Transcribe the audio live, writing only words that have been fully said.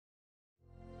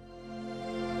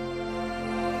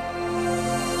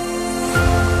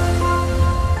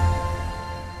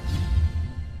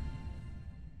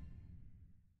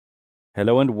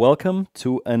Hello and welcome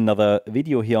to another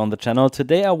video here on the channel.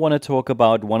 Today I want to talk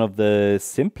about one of the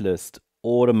simplest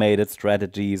automated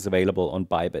strategies available on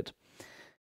Bybit.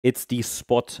 It's the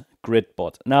spot grid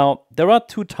bot. Now, there are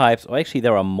two types, or actually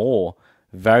there are more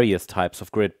various types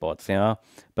of grid bots, yeah?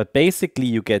 But basically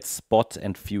you get spot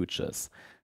and futures.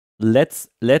 Let's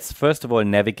first of all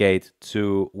navigate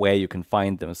to where you can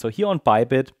find them. So here on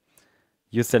Bybit,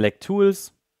 you select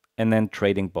tools and then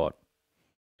trading bot.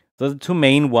 So the two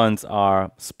main ones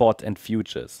are spot and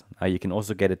futures. You can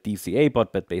also get a DCA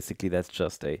bot, but basically that's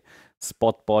just a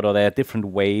spot bot, or there are different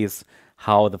ways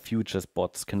how the futures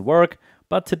bots can work.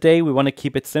 But today we want to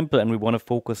keep it simple and we want to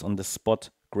focus on the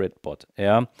spot grid bot.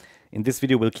 Yeah. In this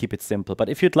video, we'll keep it simple. But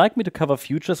if you'd like me to cover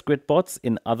futures grid bots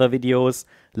in other videos,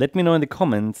 let me know in the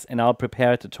comments and I'll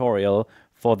prepare a tutorial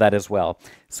for that as well.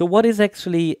 So what is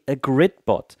actually a grid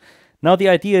bot? Now the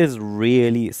idea is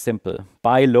really simple.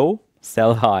 Buy low,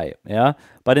 sell high, yeah?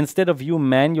 But instead of you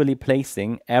manually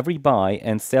placing every buy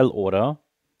and sell order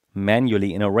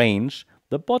manually in a range,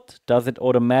 the bot does it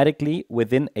automatically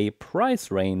within a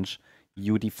price range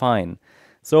you define.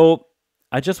 So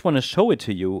I just want to show it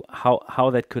to you how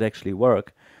that could actually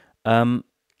work.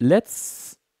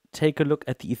 Let's take a look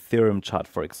at the Ethereum chart,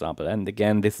 for example. And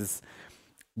again, this is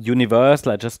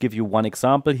universal. I just give you one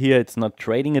example here. It's not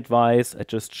trading advice. I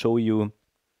just show you,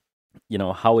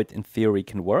 how it in theory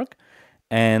can work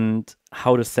and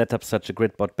how to set up such a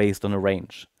grid bot based on a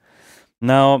range.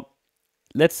 Now,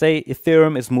 let's say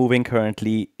Ethereum is moving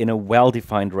currently in a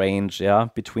well-defined range, yeah,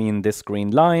 between this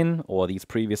green line or these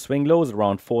previous swing lows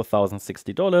around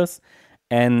 $4,060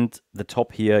 and the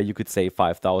top here, you could say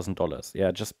 $5,000.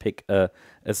 Yeah, just pick a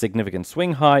significant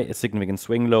swing high, a significant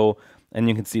swing low, and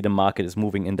you can see the market is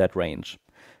moving in that range.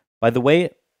 By the way,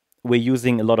 we're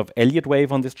using a lot of Elliott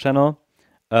wave on this channel.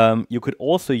 You could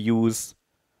also use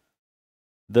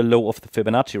the low of the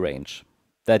Fibonacci range.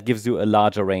 That gives you a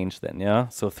larger range then, yeah?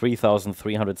 So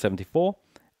 3,374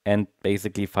 and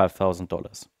basically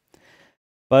 $5,000.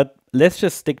 But let's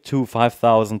just stick to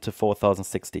 5,000 to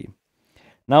 4,060.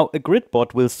 Now, a grid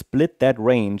bot will split that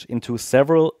range into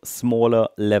several smaller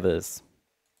levels,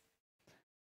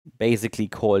 basically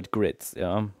called grids,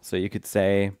 yeah? So you could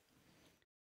say,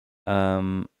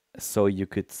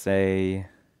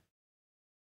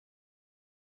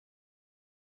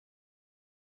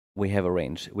 we have a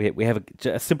range. We have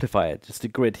just simplify it. Just a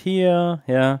grid here,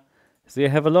 yeah. So you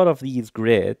have a lot of these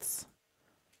grids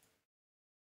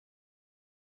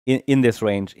in this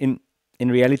range. In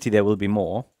reality, there will be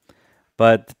more,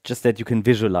 but just that you can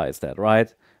visualize that,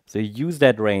 right? So you use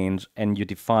that range and you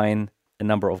define a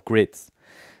number of grids.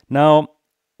 Now,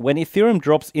 when Ethereum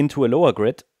drops into a lower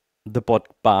grid, the bot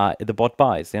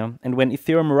buys, yeah. And when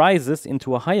Ethereum rises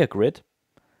into a higher grid,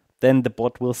 then the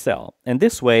bot will sell. And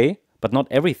this way, but not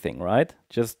everything, right?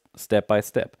 Just step by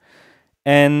step.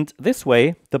 And this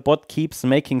way, the bot keeps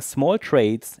making small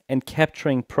trades and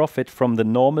capturing profit from the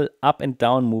normal up and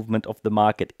down movement of the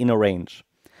market in a range.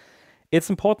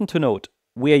 It's important to note,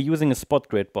 we are using a spot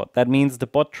grid bot. That means the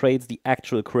bot trades the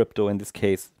actual crypto, in this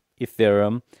case,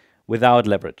 Ethereum, without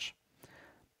leverage.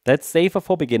 That's safer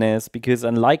for beginners because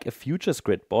unlike a futures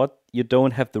grid bot, you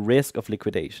don't have the risk of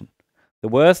liquidation. The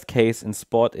worst case in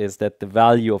spot is that the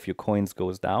value of your coins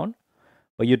goes down,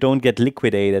 but you don't get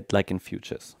liquidated like in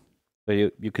futures. So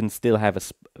you can still have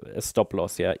a stop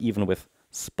loss here, even with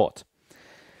spot.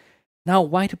 Now,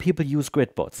 why do people use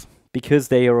grid bots? Because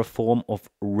they are a form of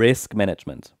risk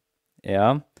management.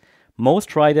 Yeah, most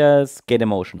traders get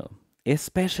emotional,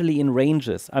 especially in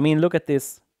ranges. I mean, look at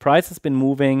this. Price has been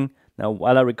moving. Now,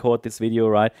 while I record this video,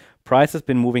 right, price has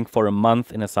been moving for a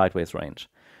month in a sideways range.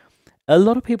 A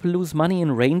lot of people lose money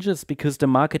in ranges because the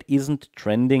market isn't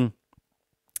trending.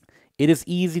 It is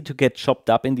easy to get chopped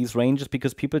up in these ranges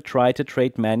because people try to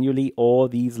trade manually all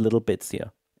these little bits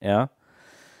here. Yeah.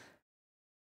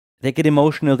 They get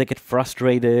emotional, they get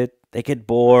frustrated, they get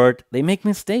bored, they make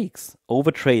mistakes.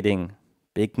 Overtrading,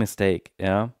 big mistake.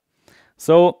 Yeah.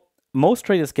 So most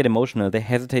traders get emotional, they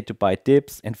hesitate to buy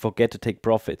dips and forget to take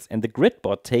profits. And the grid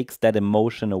bot takes that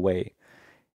emotion away.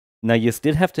 Now you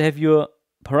still have to have your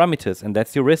parameters, and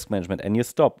that's your risk management and your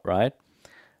stop, right?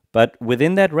 But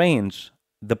within that range,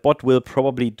 the bot will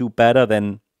probably do better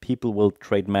than people will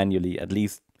trade manually, at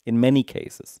least in many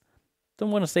cases.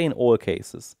 Don't want to say in all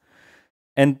cases.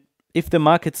 And if the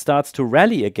market starts to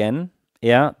rally again,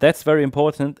 yeah, that's very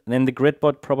important. And then the grid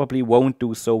bot probably won't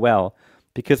do so well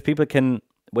because people can,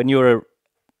 when you're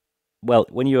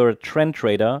a trend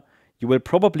trader, you will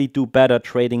probably do better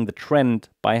trading the trend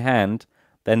by hand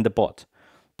than the bot.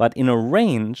 But in a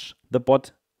range, the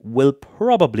bot will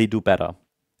probably do better.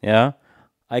 Yeah.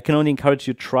 I can only encourage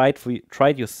you, try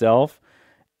it yourself.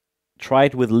 try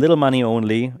it with little money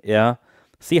only, yeah.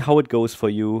 See how it goes for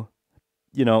you.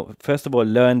 You know, first of all,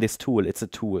 learn this tool. It's a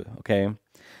tool, okay?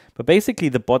 But basically,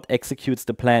 the bot executes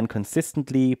the plan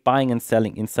consistently, buying and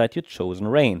selling inside your chosen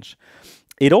range.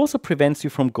 It also prevents you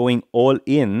from going all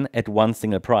in at one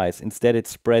single price. Instead, it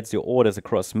spreads your orders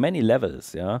across many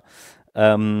levels, yeah,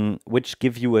 which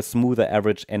give you a smoother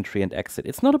average entry and exit.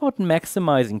 It's not about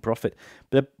maximizing profit,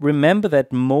 but remember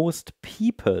that most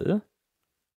people,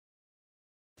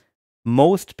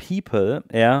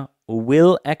 yeah,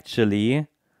 will actually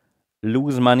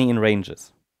lose money in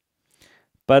ranges.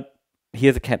 But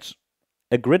here's a catch.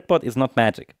 A grid bot is not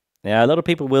magic. Yeah, a lot of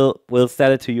people will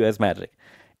sell it to you as magic.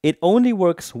 It only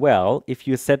works well if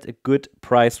you set a good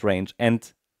price range,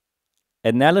 and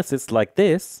analysis like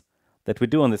this that we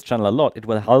do on this channel a lot, it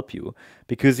will help you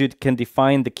because you can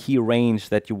define the key range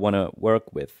that you want to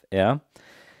work with. Yeah.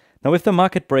 Now, if the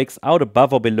market breaks out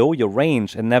above or below your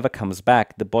range and never comes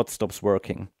back, the bot stops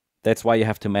working. That's why you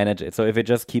have to manage it. So if it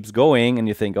just keeps going and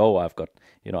you think, oh, I've got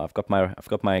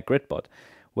my grid bot,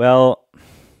 well,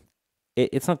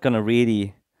 it's not gonna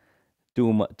really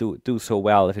do so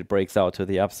well if it breaks out to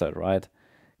the upside, right?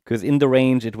 Because in the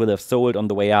range it will have sold on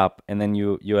the way up, and then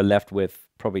you are left with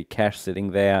probably cash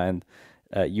sitting there, and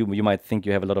you might think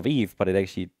you have a lot of ETH, but it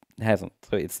actually hasn't.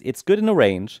 So it's good in a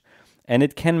range, and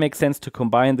it can make sense to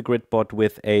combine the grid bot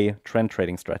with a trend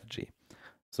trading strategy.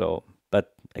 So,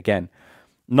 but again,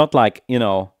 not like, you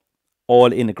know,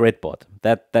 all in a grid bot.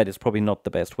 That is probably not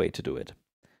the best way to do it.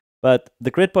 But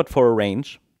the grid bot for a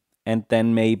range, and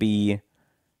then maybe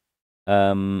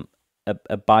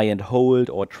a buy and hold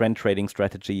or trend trading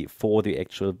strategy for the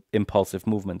actual impulsive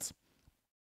movements.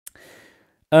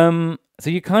 So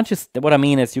you can't just, what I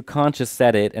mean is you can't just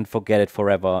set it and forget it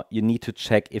forever. You need to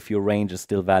check if your range is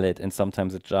still valid, and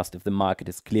sometimes adjust if the market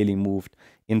is clearly moved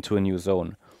into a new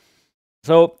zone.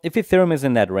 So if Ethereum is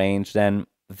in that range, then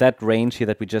that range here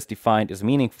that we just defined is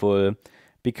meaningful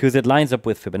because it lines up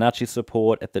with Fibonacci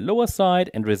support at the lower side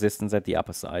and resistance at the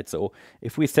upper side. So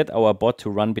if we set our bot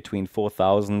to run between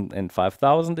 4,000 and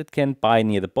 5,000, it can buy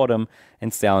near the bottom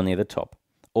and sell near the top.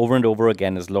 Over and over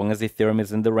again, as long as Ethereum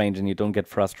is in the range and you don't get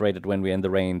frustrated when we're in the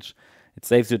range. It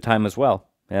saves you time as well,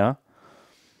 yeah?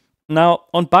 Now,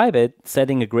 on Bybit,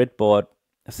 setting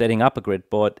up a grid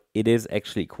bot, it is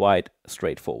actually quite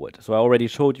straightforward. So I already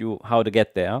showed you how to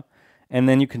get there. And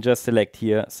then you can just select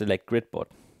here, select grid bot.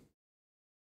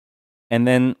 And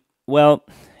then, well,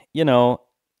 you know,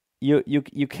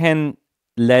 you can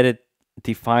let it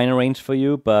define a range for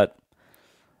you, but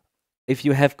if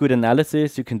you have good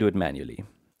analysis, you can do it manually.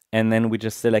 And then we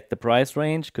just select the price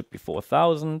range, could be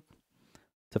 4,000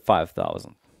 to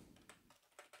 5,000.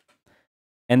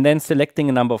 And then selecting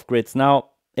a number of grids. Now,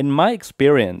 in my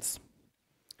experience,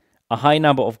 a high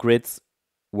number of grids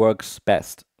works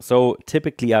best. So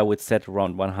typically I would set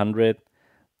around 100.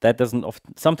 That doesn't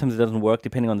sometimes it doesn't work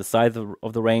depending on the size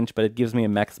of the range, but it gives me a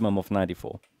maximum of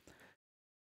 94.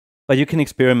 But you can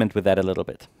experiment with that a little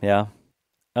bit, yeah.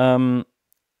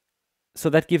 So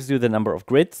that gives you the number of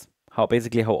grids,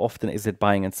 basically how often is it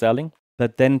buying and selling.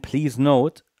 But then please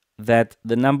note that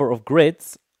the number of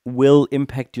grids will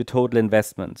impact your total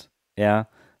investment, yeah.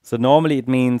 So normally it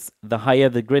means the higher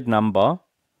the grid number,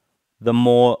 the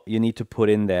more you need to put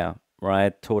in there,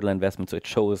 right? Total investment. So it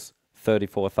shows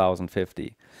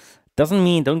 34,050. Doesn't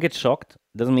mean, don't get shocked.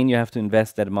 Doesn't mean you have to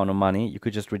invest that amount of money. You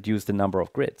could just reduce the number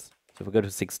of grids. So if we go to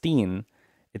 16,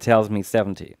 it tells me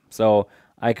 70. So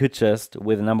I could just,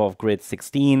 with a number of grids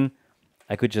 16,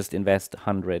 I could just invest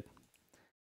 100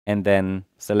 and then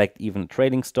select even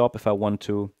trading stop if I want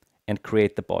to and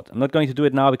create the bot. I'm not going to do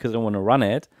it now because I don't want to run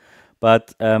it,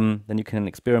 but then you can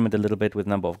experiment a little bit with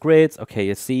number of grids. Okay,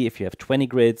 you see if you have 20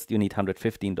 grids, you need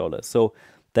 $115. So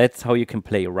that's how you can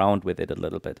play around with it a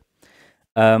little bit.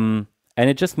 And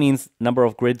it just means number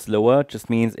of grids lower, just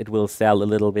means it will sell a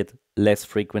little bit less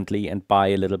frequently and buy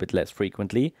a little bit less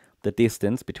frequently. The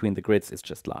distance between the grids is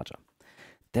just larger.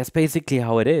 That's basically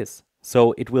how it is.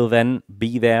 So it will then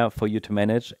be there for you to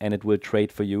manage and it will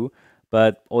trade for you.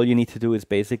 But all you need to do is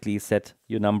basically set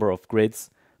your number of grids,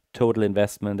 total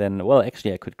investment, and well,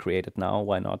 actually I could create it now.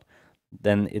 Why not?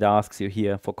 Then it asks you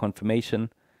here for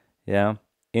confirmation. Yeah,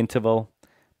 interval,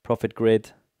 profit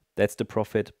grid. That's the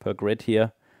profit per grid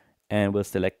here. And we'll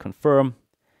select confirm.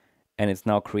 And it's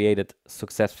now created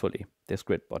successfully, this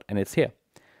grid bot. And it's here.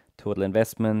 Total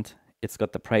investment. It's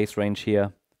got the price range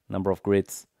here. Number of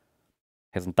grids.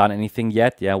 Hasn't done anything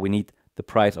yet. Yeah, we need the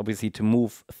price obviously to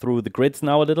move through the grids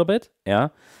now a little bit. Yeah,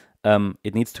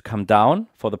 it needs to come down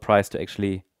for the price to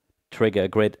actually trigger a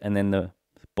grid, and then the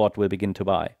bot will begin to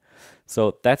buy.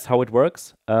 So that's how it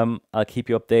works. I'll keep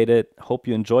you updated. Hope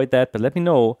you enjoyed that, but let me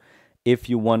know If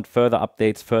you want further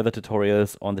updates, further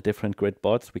tutorials on the different grid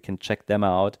bots, we can check them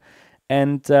out.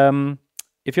 And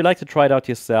if you'd like to try it out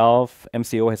yourself,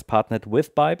 MCO has partnered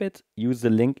with Bybit. Use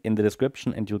the link in the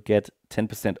description and you'll get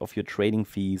 10% off your trading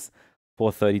fees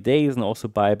for 30 days. And also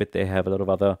Bybit, they have a lot of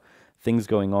other things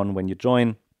going on when you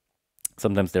join.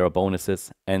 Sometimes there are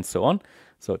bonuses and so on.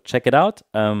 So check it out.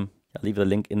 I'll leave the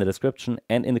link in the description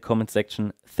and in the comment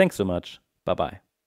section. Thanks so much. Bye-bye.